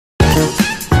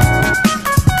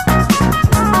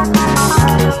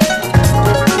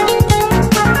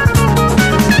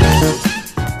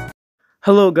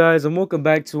Hello guys and welcome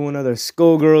back to another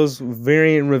Skullgirls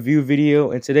variant review video,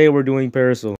 and today we're doing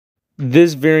Parasoul.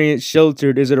 This variant,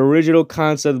 Sheltered, is an original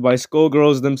concept by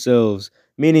Skullgirls themselves,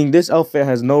 meaning this outfit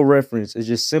has no reference, it's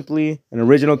just simply an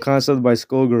original concept by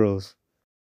Skullgirls.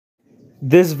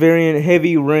 This variant,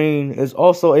 Heavy Rain, is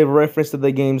also a reference to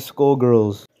the game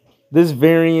Skullgirls. This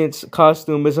variant's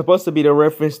costume is supposed to be the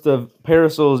reference to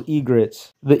Parasoul's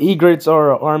egrets. The egrets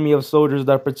are an army of soldiers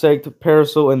that protect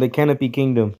Parasoul and the Canopy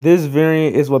Kingdom. This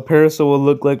variant is what Parasoul would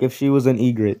look like if she was an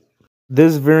egret.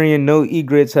 This variant, No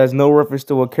Egrets, has no reference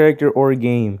to a character or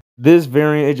game. This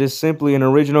variant is just simply an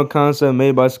original concept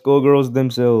made by Skullgirls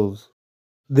themselves.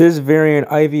 This variant,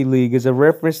 Ivy League, is a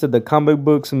reference to the comic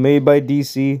books made by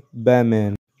DC,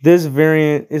 Batman. This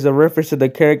variant is a reference to the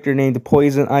character named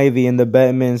Poison Ivy in the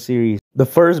Batman series. The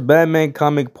first Batman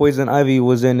comic Poison Ivy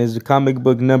was in is comic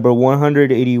book number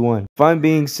 181. If I'm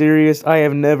being serious, I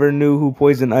have never knew who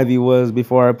Poison Ivy was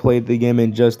before I played the game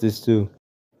Injustice 2.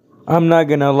 I'm not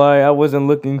gonna lie, I wasn't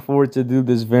looking forward to do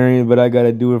this variant, but I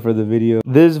gotta do it for the video.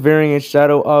 This variant,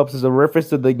 Shadow Ops, is a reference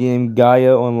to the game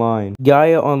Gaia Online.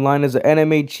 Gaia Online is an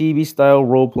anime chibi style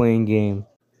role-playing game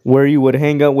where you would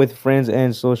hang out with friends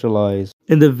and socialize.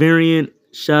 And the variant,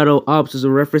 Shadow Ops, is a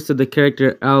reference to the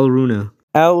character Alruna.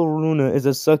 Alruna is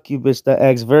a succubus that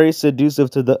acts very seductive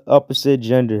to the opposite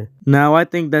gender. Now, I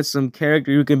think that's some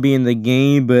character you can be in the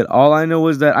game, but all I know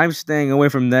is that I'm staying away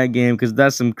from that game because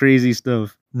that's some crazy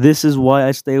stuff. This is why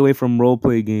I stay away from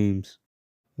roleplay games.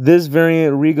 This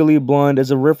variant, Regally Blonde,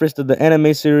 is a reference to the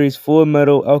anime series Full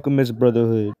Metal Alchemist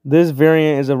Brotherhood. This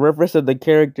variant is a reference to the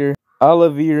character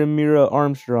Olivia Mira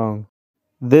Armstrong.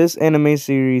 This anime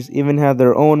series even had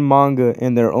their own manga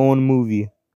and their own movie.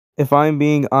 If I'm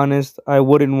being honest, I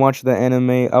wouldn't watch the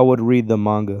anime, I would read the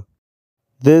manga.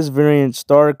 This variant,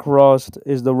 Star-Crossed,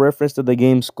 is the reference to the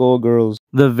game Skullgirls.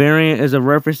 The variant is a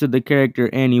reference to the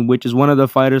character Annie, which is one of the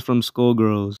fighters from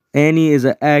Skullgirls. Annie is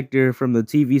an actor from the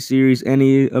TV series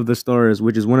Annie of the Stars,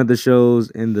 which is one of the shows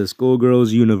in the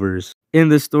Skullgirls universe. In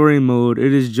the story mode,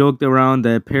 it is joked around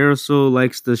that Parasoul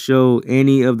likes the show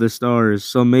Annie of the Stars,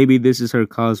 so maybe this is her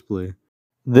cosplay.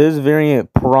 This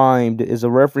variant, Primed, is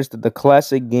a reference to the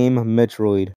classic game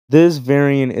Metroid. This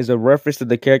variant is a reference to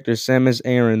the character Samus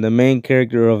Aran, the main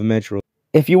character of Metroid.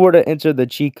 If you were to enter the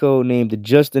cheat code named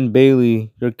Justin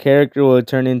Bailey, your character will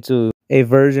turn into a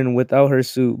version without her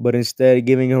suit, but instead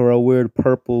giving her a weird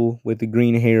purple with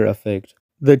green hair effect.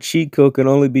 The cheat code can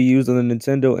only be used on the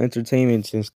Nintendo Entertainment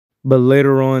System, but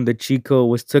later on the cheat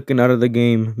code was taken out of the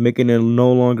game, making it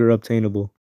no longer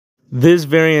obtainable. This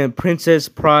variant, Princess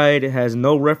Pride, has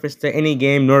no reference to any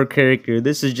game nor character.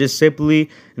 This is just simply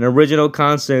an original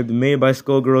concept made by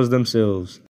Skullgirls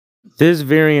themselves. This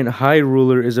variant, High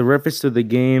Ruler, is a reference to the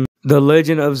game The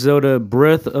Legend of Zelda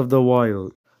Breath of the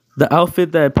Wild. The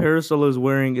outfit that Parasoul is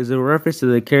wearing is a reference to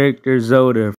the character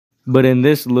Zelda, but in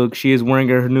this look, she is wearing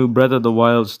her new Breath of the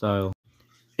Wild style.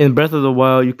 In Breath of the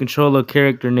Wild, you control a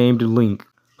character named Link,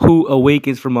 who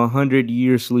awakens from a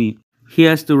 100-year sleep. He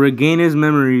has to regain his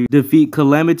memory, defeat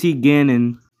Calamity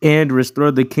Ganon, and restore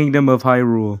the Kingdom of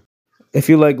Hyrule. If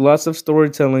you like lots of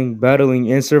storytelling, battling,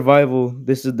 and survival,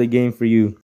 this is the game for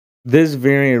you. This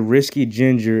variant, Risky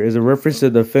Ginger, is a reference to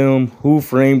the film Who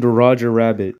Framed Roger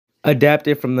Rabbit,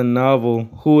 adapted from the novel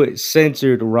Who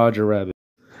Censored Roger Rabbit.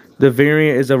 The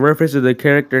variant is a reference to the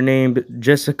character named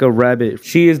Jessica Rabbit.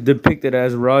 She is depicted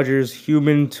as Roger's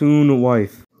human toon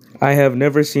wife. I have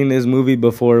never seen this movie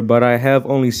before, but I have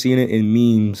only seen it in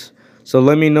memes. So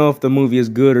let me know if the movie is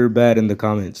good or bad in the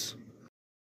comments.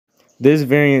 This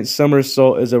variant,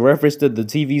 Somersault, is a reference to the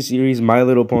TV series My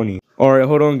Little Pony. Alright,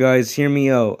 hold on guys, hear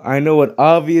me out. I know it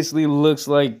obviously looks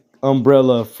like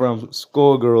Umbrella from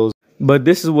Skullgirls, but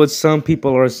this is what some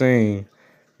people are saying.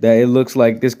 That it looks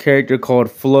like this character called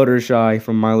Fluttershy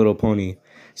from My Little Pony.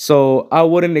 So I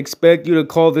wouldn't expect you to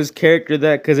call this character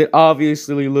that because it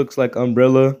obviously looks like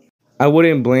Umbrella. I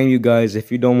wouldn't blame you guys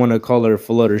if you don't want to call her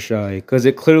Fluttershy, because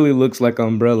it clearly looks like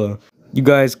Umbrella. You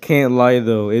guys can't lie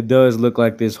though, it does look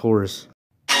like this horse.